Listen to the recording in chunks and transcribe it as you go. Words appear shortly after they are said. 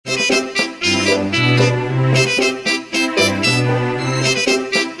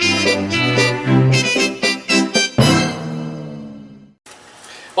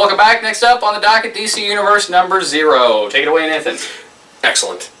back. Next up on the docket, DC Universe number 0. Take it away, Nathan.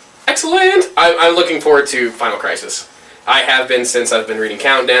 Excellent. Excellent! I'm looking forward to Final Crisis. I have been since I've been reading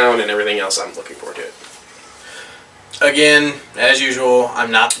Countdown and everything else. I'm looking forward to it. Again, as usual,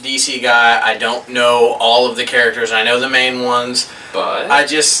 I'm not the DC guy. I don't know all of the characters. I know the main ones. But I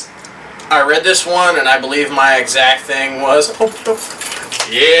read this one, and I believe my exact thing was...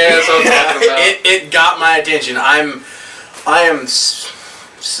 yeah, that's what I'm talking about. It got my attention.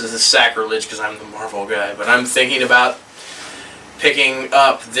 This is a sacrilege because I'm the Marvel guy, but I'm thinking about picking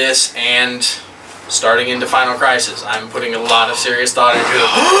up this and starting into Final Crisis. I'm putting a lot of serious thought into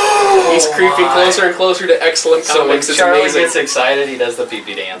it. He's creeping closer and closer to excellent comics. It's Charlie amazing. gets excited, he does the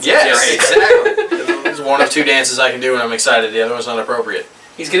pee-pee dance. Yes, exactly. It's one of two dances I can do when I'm excited. The other one's not appropriate.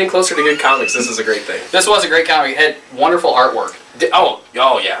 He's getting closer to good comics. This is a great thing. This was a great comic. It had wonderful artwork.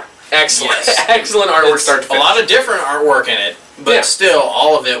 Oh yeah. Excellent. Yes. Excellent artwork start to finish. A lot of different artwork in it, but still,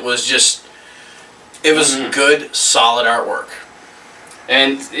 all of it was just... It was good, solid artwork.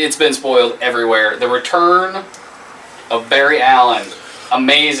 And it's been spoiled everywhere. The return of Barry Allen.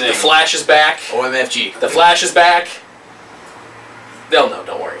 Amazing. The Flash is back. OMFG. The Flash is back. They'll know,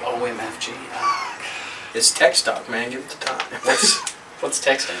 don't worry. OMFG. It's tech stock, man. Give it the time. What's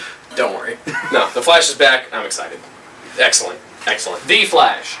texting? Don't worry. No, the Flash is back. I'm excited. Excellent. Excellent. The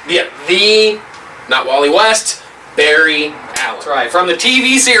Flash. Yeah, not Wally West, Barry Allen. That's right. From the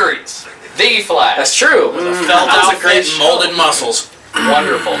TV series, The Flash. That's true. Felt That was a outfit, great show. molded muscles.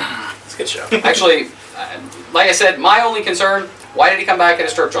 Wonderful. It's a good show. Actually, like I said, my only concern, why did he come back in a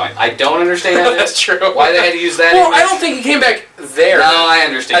strip joint? I don't understand That's true. why they had to use that Well, image. I don't think he came back there. No, I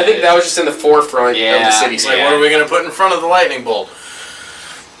understand. I think that was just in the forefront of the Yeah. city. It's like, what are we going to put in front of the lightning bolt?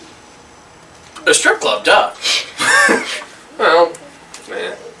 A strip club, duh. Well,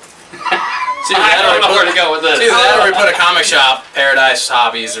 man. See, I don't know where to go with this. See, that or we put a comic shop, Paradise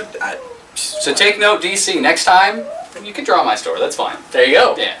Hobbies, or... So take note, DC, next time, you can draw my store. That's fine. There you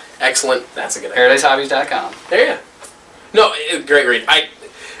go. Yeah. Excellent. That's a good idea. ParadiseHobbies.com. There you go. No, great read.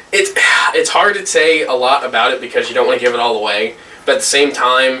 It's hard to say a lot about it because you don't want to give it all away. But at the same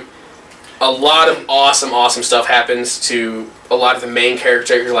time, a lot of awesome stuff happens to a lot of the main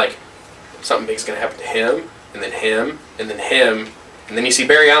characters. You're like, something big's going to happen to him, and then him, and then him. And then you see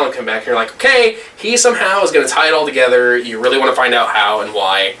Barry Allen come back, and you're like, okay, he somehow is going to tie it all together. You really want to find out how and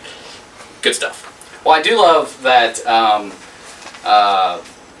why. Good stuff. Well, I do love that,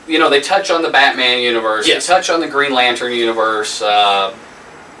 you know, they touch on the Batman universe. Yes. They touch on the Green Lantern universe. I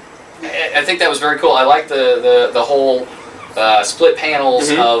think that was very cool. I like the whole split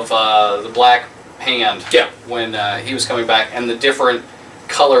panels of the Black Hand when he was coming back, and the different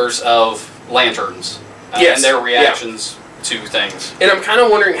colors of lanterns and their reactions to things. And I'm kind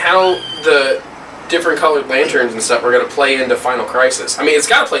of wondering how the different colored lanterns and stuff are going to play into Final Crisis. I mean, it's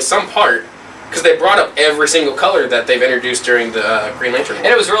got to play some part, because they brought up every single color that they've introduced during the Green Lantern War.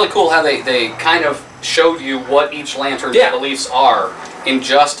 And it was really cool how they kind of showed you what each lantern's beliefs are in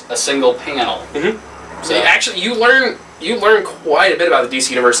just a single panel. So actually, you learn quite a bit about the DC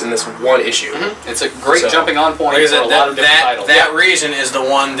Universe in this one issue. It's a great jumping on point for a lot of different titles. That reason is the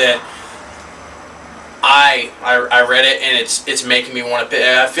one that I read it, and it's making me want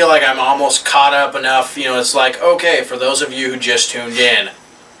to. I feel like I'm almost caught up enough. You know, it's like, okay, for those of you who just tuned in,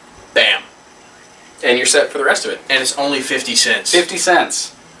 bam, and you're set for the rest of it. And it's only 50 cents. 50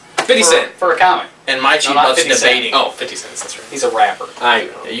 cents. 50 cents for a comic. And my cheap buck's debating. Oh, 50 cents. That's right. He's a rapper. I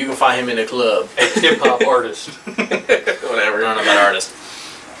know. Yeah, you can find him in a club. Hip hop artist. Whatever. I don't know about artist.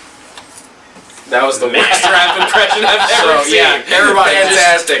 That was the worst rap impression I've ever seen. Yeah, everybody,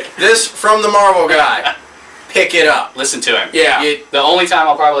 fantastic. This from the Marvel guy. Pick it up. Listen to him. Yeah. The only time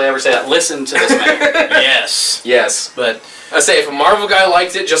I'll probably ever say that. Listen to this man. Yes. Yes. But I say if a Marvel guy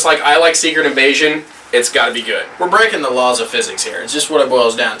liked it, just like I like Secret Invasion, it's got to be good. We're breaking the laws of physics here. It's just what it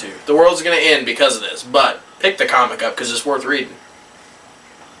boils down to. The world's going to end because of this, but pick the comic up because it's worth reading.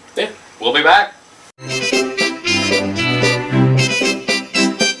 Yeah. We'll be back.